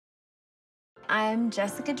I'm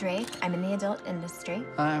Jessica Drake. I'm in the adult industry.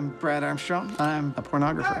 I'm Brad Armstrong. I'm a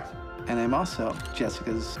pornographer. And I'm also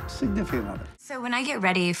Jessica's significant other. So when I get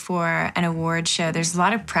ready for an award show, there's a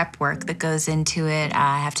lot of prep work that goes into it.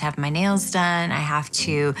 I have to have my nails done. I have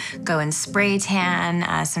to go and spray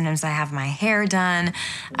tan. Sometimes I have my hair done.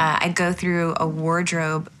 I go through a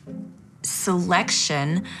wardrobe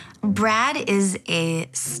selection. Brad is a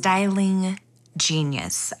styling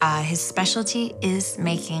genius. His specialty is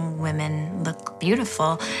making women look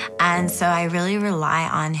beautiful. And so I really rely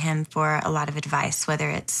on him for a lot of advice, whether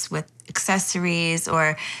it's with accessories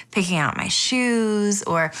or picking out my shoes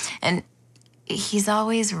and he's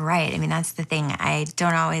always right. I mean, that's the thing. I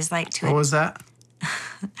don't always like to. What was that?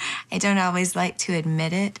 I don't always like to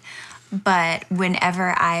admit it, but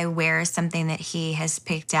whenever I wear something that he has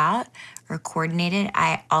picked out or coordinated,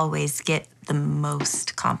 I always get the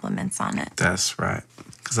most compliments on it. That's right.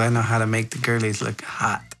 Because I know how to make the girlies look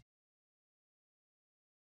hot.